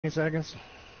seconds.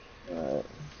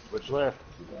 Which left?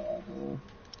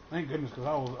 Thank goodness, because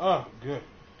I was, oh, good.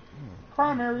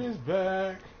 Primary is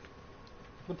back.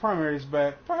 The primary is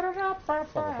back.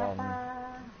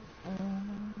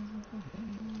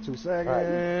 2 seconds.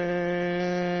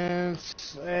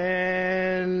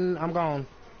 And I'm gone.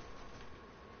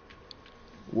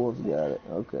 Wolf got it.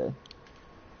 Okay.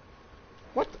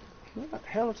 What the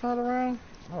hell turned around?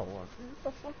 Oh, what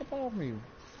the fuck about me?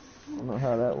 I don't know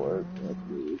how that works.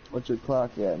 What's your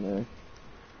clock at, man?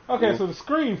 Okay, so the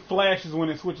screen flashes when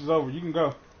it switches over. You can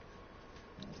go.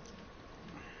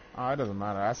 Oh, it doesn't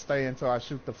matter. I stay until I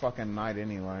shoot the fucking knight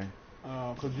anyway.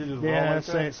 Cause you're just raw like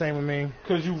that? Same with me.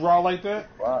 Cause you raw like that?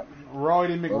 Raw, you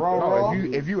didn't make raw.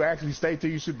 If you actually stay till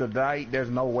you shoot the knight,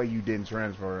 there's no way you didn't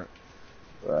transfer it.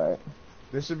 Right.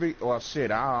 This should be, well,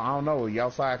 shit, I don't know. Y'all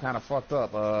side kind of fucked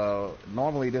up.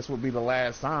 Normally this would be the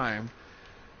last time.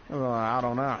 I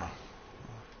don't know.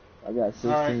 I got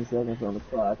 16 seconds on the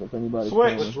clock. If anybody's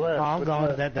switch. Oh, I'm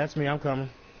gone. That's me. I'm coming.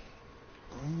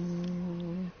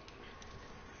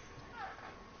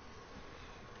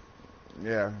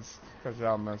 Yeah, because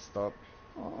y'all messed up.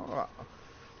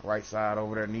 Right side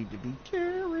over there need to be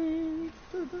carried.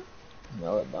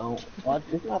 No, it don't.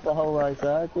 It's not the whole right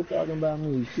side. Quit talking about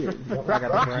me. Shit. I got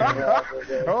the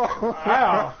brain.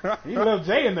 Wow. You left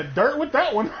Jay in the dirt with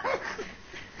that one.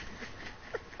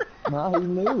 No, he's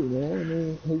new, man. I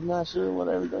mean, he's not sure what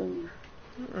everything.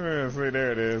 Yeah, see,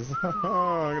 there it is. Get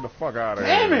the fuck out of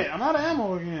here. Damn it! I'm out of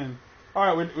ammo again.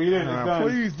 All right, we did it. It's done.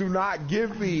 Please do not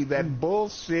give me that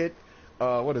bullshit.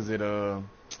 What is it? Oh,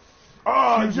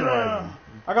 yeah.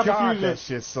 I got the fusion. That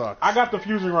shit sucks. I got the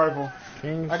fusion rifle.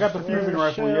 I got the fusion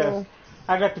rifle. Yes,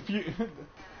 I got the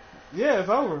Yeah, it's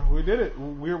over. We did it.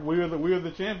 We're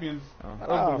the champions of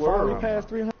the world. Finally past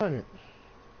 300.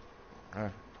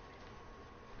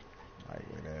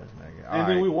 And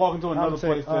then we walk into another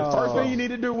place. First thing you need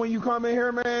to do when you come in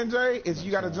here, man, Jay, is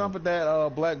you got to jump at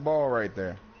that black ball right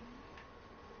there.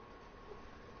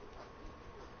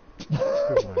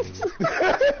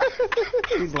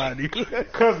 He's lying to you.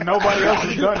 Because nobody else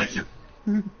has done it.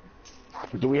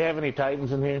 Do we have any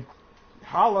Titans in here?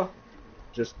 Holla.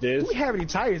 Just Diz? Do we have any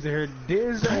Titans in here?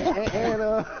 Diz and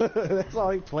that's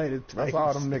all he played is Titans. That's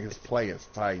all them niggas play is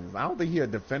Titans. I don't think he a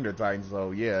defender Titan,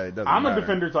 so yeah, it doesn't I'm matter. a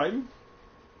defender Titan.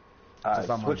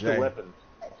 Switch the weapons.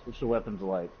 Switch the weapons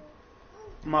light.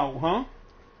 Huh?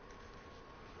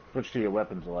 Switch to your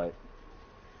weapons light.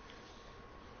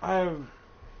 Have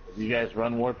you guys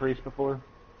run War Priest before?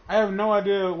 I have no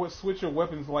idea what switch your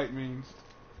weapons light means.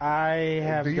 I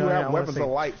have. Do you have weapons of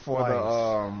light for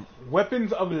the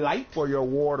weapons of light for your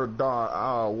water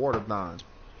dawn?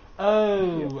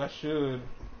 Oh, yeah. I should.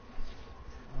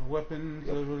 Weapons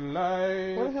of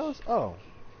light. What the hell is? Oh,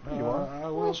 there you are.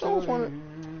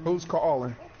 Who's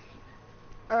calling?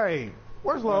 Hey,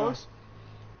 where's Lois?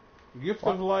 Gift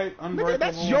of light, unbreakable. Nigga,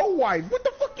 that's your wife. What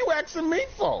the fuck you asking me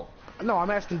for? No,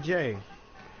 I'm asking Jay.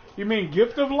 You mean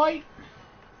gift of light?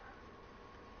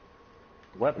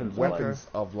 Weapons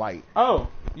of light. Oh,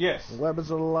 yes.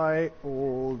 Weapons of light.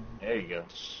 Oh, there you go.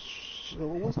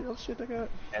 What's the other shit they got?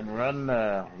 And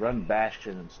run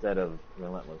Bastion instead of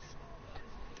Relentless.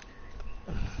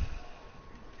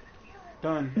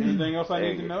 Done. Anything else I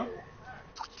need to know?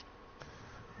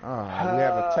 We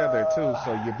have a tether too,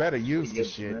 so you better use the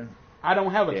shit. I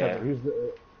don't have a tether.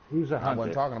 Who's a hunter? I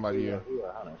wasn't talking about you.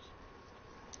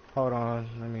 Hold on,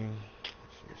 let me.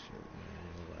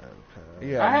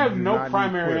 Yeah, I have no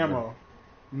primary ammo.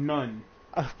 None.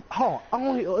 If I'm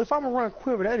gonna run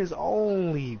quiver, that is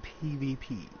only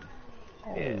PvP.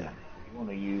 Yeah. You want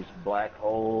to use Black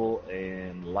Hole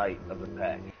and Light of the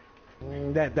pack.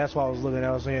 That's what I was looking at.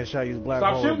 I was saying, should I use Black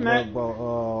Hole? Stop shooting that.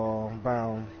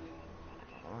 Bound.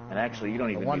 And actually, you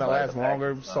don't even one need that lasts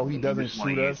longer, so he doesn't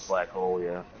shoot us. Black Hole,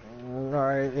 yeah.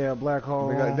 Alright, yeah, Black Hole.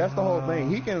 Because that's the whole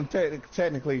thing. He can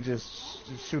technically just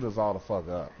shoot us all the fuck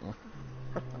up.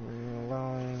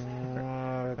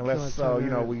 Unless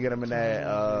we get him in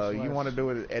that. You want to do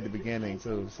it at the beginning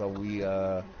too, so we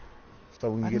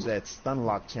can get that stun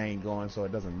lock chain going, so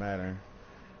it doesn't matter.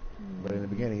 But in the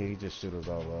beginning, he just shoot us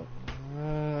all up.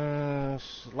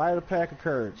 Light a pack of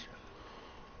courage.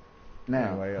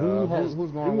 Now, anyway,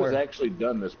 who's going who has actually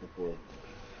done this before?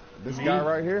 This guy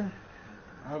right here?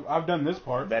 I've done this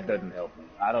part. That doesn't help me.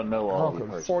 I don't know all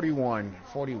the 41,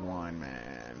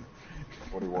 man.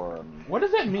 41. What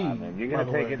does that mean? Man, you're going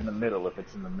to take it in the middle if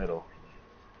it's in the middle.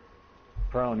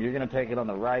 Prone, you're going to take it on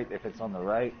the right if it's on the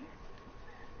right.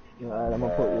 Alright, I'm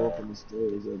going to put Wolf in the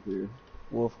stairs up here.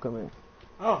 Wolf, come in.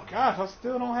 Oh, gosh, I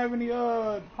still don't have any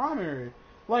primary.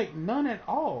 Like, none at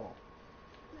all.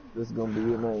 This is gonna be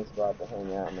your main spot to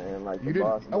hang out, man. Like You the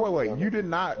boss. didn't. Oh wait. You did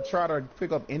not try to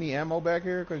pick up any ammo back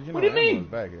here, because you know What do you ammo's mean?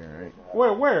 back here,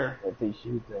 right? Where? If he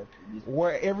shoots at you,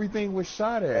 Where everything was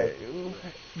shot at.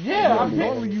 Yeah, I'm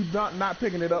Normally you not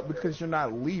picking it up because you're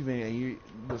not leaving and you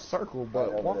the circle,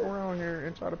 but walk around here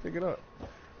and try to pick it up.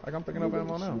 Like I'm picking up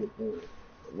ammo now. and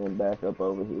then back up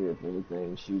over here if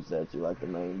anything shoots at you, like the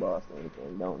main boss or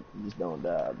anything. Just don't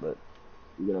die. But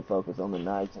you're gonna focus on the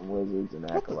knights and wizards and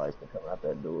acolytes that come out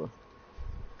that door.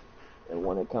 And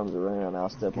when it comes around, I'll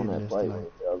step on that plate when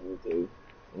it tells me to.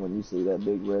 And when you see that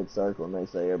big red circle and they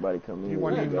say everybody come in, You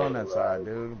weren't even on that side,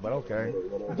 dude. But okay.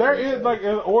 There is like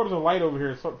orders of light over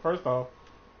here. So first off,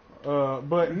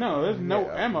 but no, there's no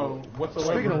ammo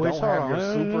whatsoever. Speaking of which, Don't hold have on. your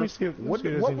Let super. me see if- let me What see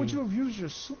if there's would any- you have used your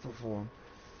super for?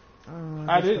 I Just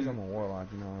 'cause didn't. I'm a warlock,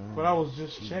 you know. But I was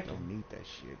just You checking. don't need that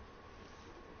shit.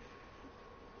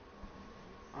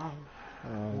 I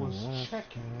was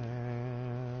checking.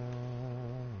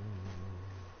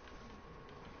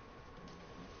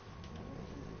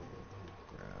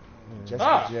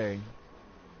 Jessica J.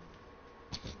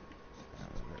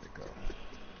 Let it go.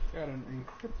 Got an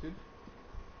encrypted.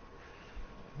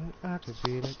 I could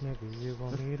be that nigga you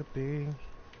want me to be.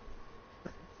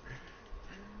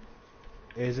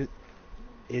 Is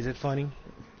it funny?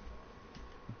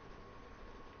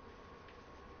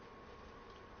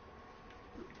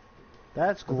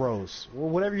 That's gross. Well,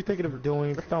 whatever you're thinking of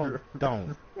doing,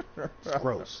 don't. It's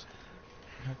gross.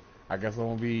 I guess I'm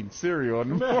gonna be eating cereal in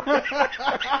the morning.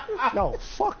 No,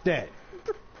 fuck that.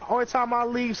 Only time I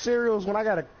leave cereal is when I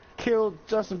gotta kill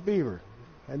Justin Bieber.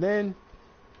 And then,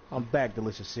 I'm back,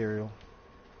 delicious cereal.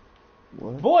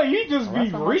 Boy, you just be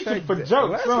reaching for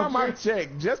jokes. Last time I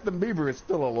checked, Justin Bieber is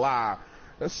still alive.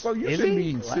 So you Is shouldn't he? be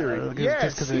eating cereal.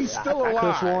 Yes, Just he's still I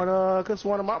alive. could've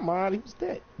sworn in my mind he was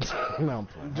dead. No, I'm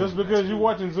playing. Just because you're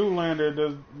watching Zoolander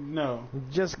does no.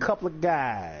 Just a couple of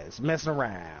guys messing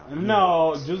around.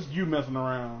 No, just you messing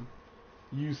around.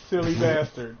 You silly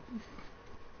bastard.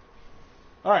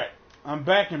 Alright, I'm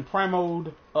back in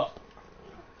Primode up.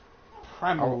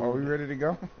 Primode. Are we ready to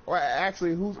go? Well,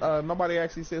 actually, who's nobody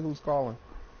actually said who's calling.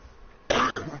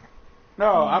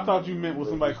 No, I thought you meant was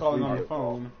somebody calling on the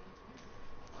phone.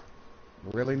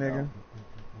 Really, nigga?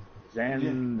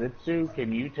 Zanitsu,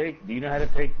 do you know how to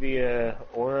take the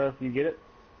aura if you get it?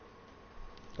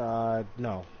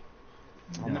 No.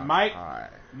 Mike? Alright.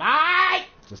 Mike!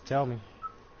 Just tell me.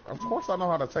 Of course I know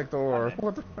how to take the aura.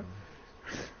 What the fuck?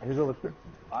 Here's what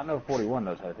I know 41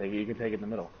 knows how to take it. You can take it in the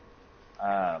middle.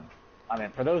 I mean,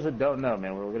 for those that don't know,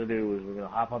 man, what we're going to do is we're going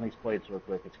to hop on these plates real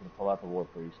quick. It's going to pull out the War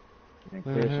Priest. We're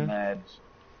going to clear some ads.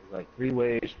 There's like 3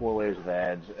 waves, 4 waves of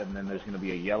ads, and then there's going to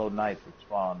be a yellow knight that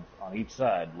spawns on each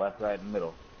side, left, right, and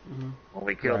middle. When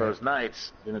we kill those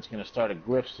knights, then it's going to start a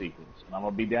glyph sequence. And I'm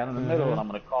going to be down in the middle, and I'm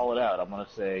going to call it out. I'm going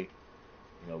to say,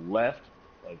 left,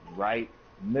 like right,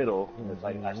 middle. It's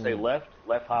like I say left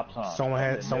hops on. Someone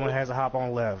has to hop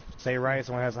on left. Say right,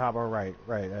 someone has to hop on right.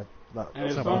 Right. And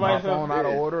if simple. somebody Hop on out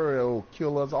of order, it'll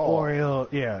kill us all. Or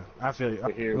I feel you.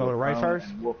 Here Go to with right Prone first?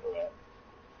 and Wolfrat.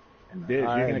 And Diz,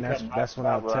 All you're right, going to that's- come that's when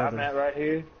right I'll where tell I'm them. at right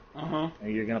here. Uh-huh.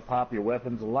 And you're going to pop your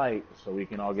weapons of light so we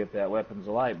can all get that weapons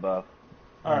of light buff.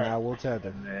 All right, I will tether.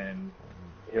 And then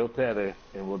he'll tether,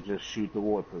 and we'll just shoot the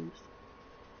War Priest.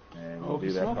 And we'll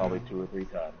do that Okey-dokey. probably 2 or 3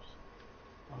 times.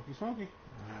 Okie dokie.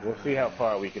 We'll see how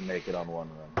far we can make it on one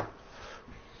run.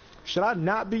 Should I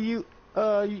not be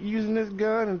using this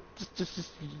gun and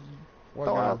just What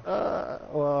throw gun?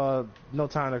 out? No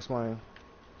time to explain.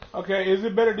 Okay, is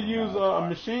it better to use a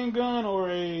machine gun or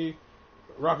a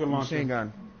rocket launcher? Machine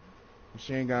gun.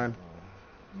 Machine gun.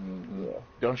 Yeah.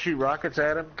 Don't shoot rockets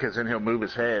at him, because then he'll move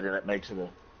his head, and it makes it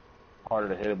harder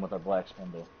to hit him with a black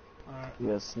spindle. Alright.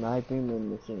 Yeah, sniping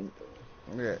and machine gun.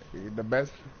 Yeah, the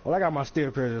best. Well, I got my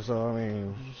steel piercer, so I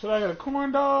mean, Should I get a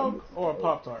corn dog or a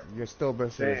Pop Tart? You're still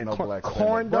best there's no black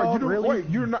corn spindle. dog, Bro, really? Wait,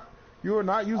 you're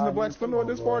not using the black spindle at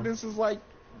this bro. part. This is like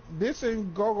this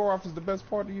and Golgoroth is the best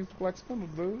part to use the black spindle,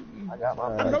 dude. I got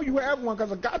my I know you have one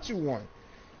because I got you one.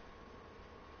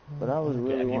 But I was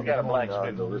really If you've wanting got a the black corn dog.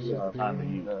 spindle, this is the time to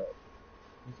use it.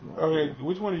 Okay,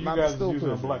 which one of you Not guys the is steel using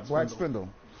a piercer, black black spindle?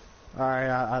 spindle. all right,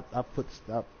 I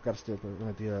got a steel piercer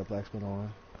with the black spindle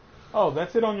on. Oh,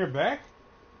 that's it on your back?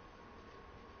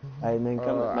 Hey, man,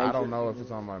 come I don't know if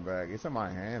it's on my back. It's in my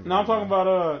hand. No, I'm talking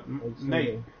about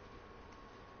Nate.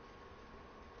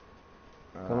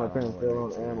 Come up here and fill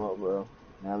on ammo, bro.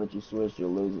 Now that you switched,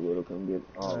 you'll lose it. It'll come get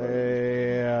all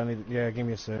that. Give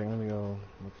me a second. Let me go.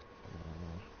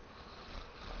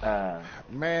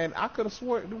 Man, I could have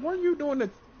sworn. Weren't you doing the?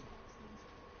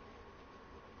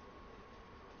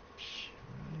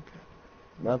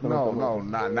 Nothing. No,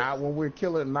 not when we're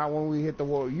killing. Not when we hit the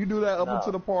wall. You do that up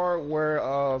until the part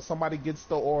where somebody gets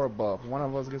the aura buff. One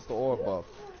of us gets the aura buff.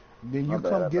 Then you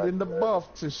come get in the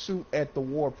buff to shoot at the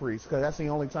war priest, because that's the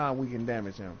only time we can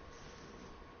damage him.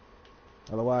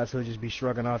 Otherwise, he'll just be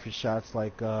shrugging off your shots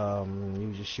like you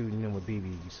were just shooting him with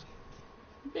BBs.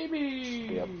 Baby.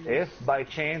 Yep. If by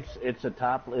chance it's at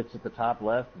the top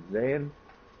left, then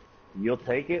you'll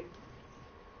take it.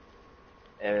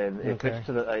 And if it's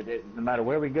to the, no matter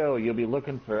where we go, you'll be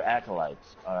looking for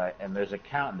acolytes. All right, and there's a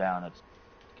countdown. It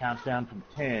counts down from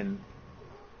 10,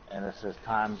 and it says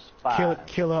times 5.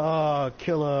 Kill a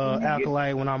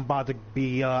acolyte when I'm about to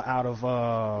be out of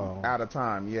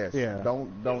time. Yes. Yeah.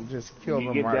 Don't just kill them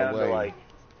right away. You get down to like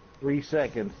 3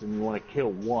 seconds, and you want to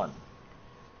kill one.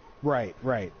 Right.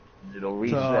 It'll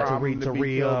reset to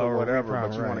re or whatever,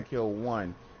 but you want to kill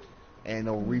one, and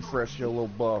it'll refresh your little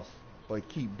buff. But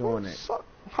keep doing it.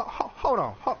 Hold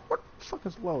on. What the fuck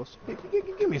is Lois?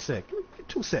 Give me a sec. Give me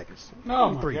 2 seconds.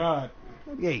 Oh my 3. God.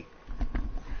 Maybe 8.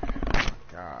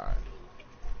 God.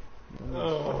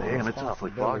 Oh, damn, it's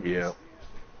awfully foggy out.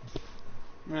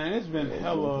 Man, it's been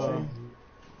hella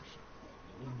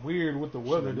weird with the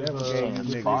weather.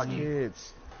 It's foggy.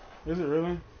 Kids. Is it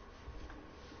really?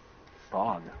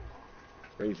 Fog.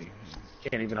 Crazy.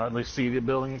 Can't even hardly see the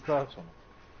building across from it.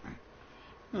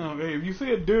 No, hey, if you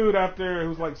see a dude out there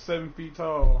who's like 7 feet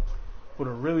tall with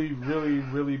a really, really,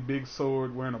 really big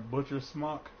sword wearing a butcher's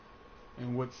smock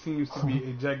and what seems to be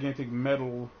a gigantic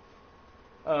metal,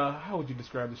 how would you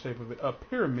describe the shape of it? A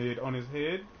pyramid on his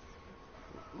head,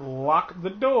 lock the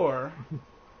door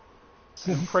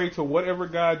and pray to whatever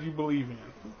God you believe in.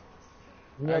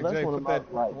 Yeah, hey, that's Jay, one of my,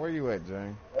 where you at,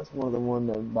 Jay? That's one of the one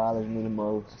that bothers me the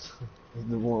most. Is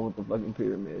the one with the fucking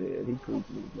pyramid head. He creeps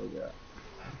me the fuck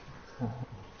out.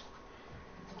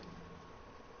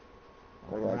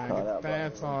 I got caught out.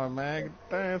 Dance on, man.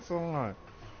 Dance on.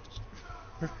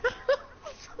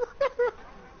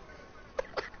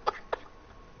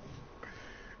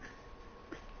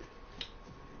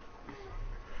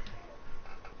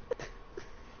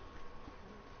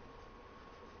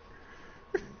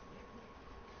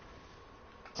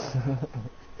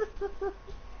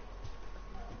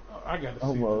 I gotta see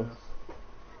Almost. this.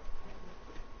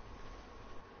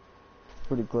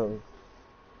 Pretty close.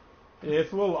 Yeah,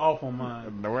 it's a little off on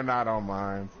mine. No, we're not on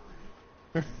mine.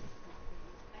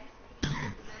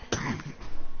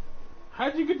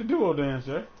 How'd you get the duo dance,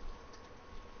 Jay?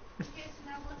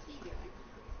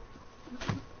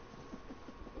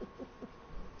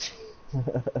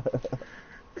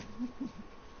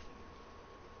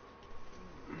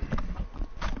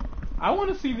 I want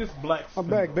to see this black. I'm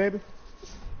back, baby.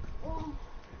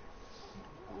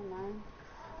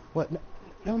 What?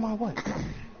 Never mind what?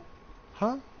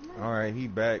 Huh? Alright, he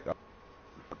back.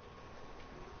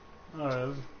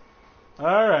 Alright,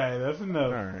 that's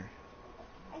enough. Alright.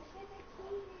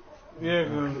 Yeah,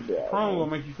 because Chrome will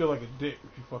make you feel like a dick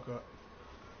if you fuck up.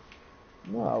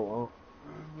 No, I won't.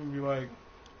 You'll be like,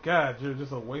 God, you're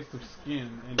just a waste of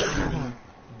skin and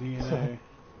DNA.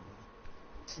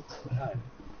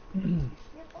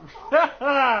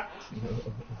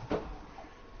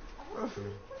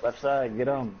 Left side, get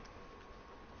on.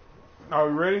 Are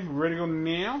we ready? We ready to go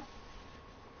now?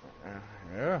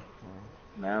 Yeah.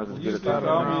 Now's as You good a still time.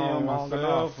 call me around on my long cell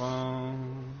enough.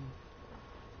 phone.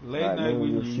 Late Right, night man, when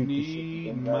you'll you shoot the need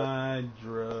shit my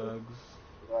drugs.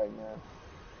 Right now.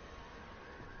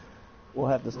 We'll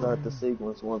have to start the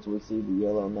sequence once we see the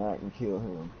Yellow Knight and kill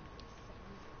him.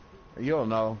 You'll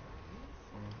know.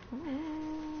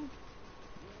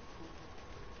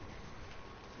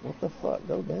 What the fuck?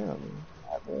 Go down, man.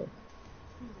 Out there.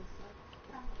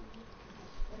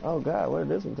 Oh God, where did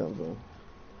this one come from?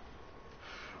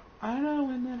 I know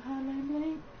when that hotline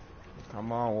bling.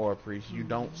 Come on, War Priest. You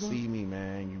don't see me,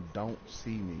 man. You don't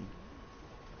see me.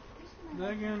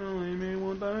 That can only mean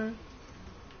one thing.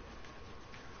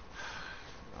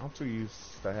 I'm too used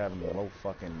to having low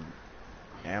fucking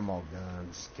ammo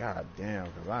guns. God damn,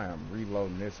 because I am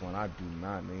reloading this one. I do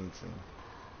not need to.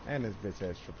 And this bitch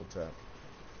has triple tap.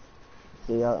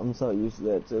 See, I'm so used to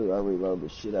that too. I reload the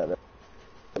shit out of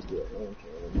that hand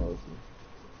cannon mostly.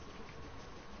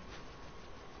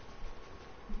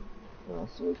 And I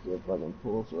switched to a fucking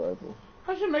pulse rifle.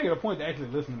 I should make it a point to actually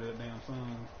listen to that damn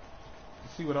song.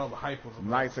 To see what all the hype was about.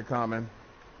 Knights are coming.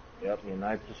 Yep, your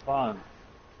knights are spawned.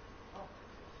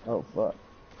 Oh fuck.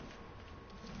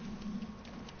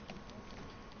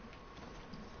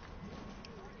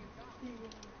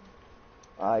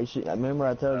 I remember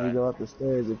I told you to go up the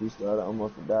stairs if you started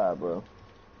almost to die, bro.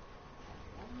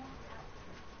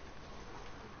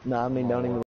 Nah, I mean don't even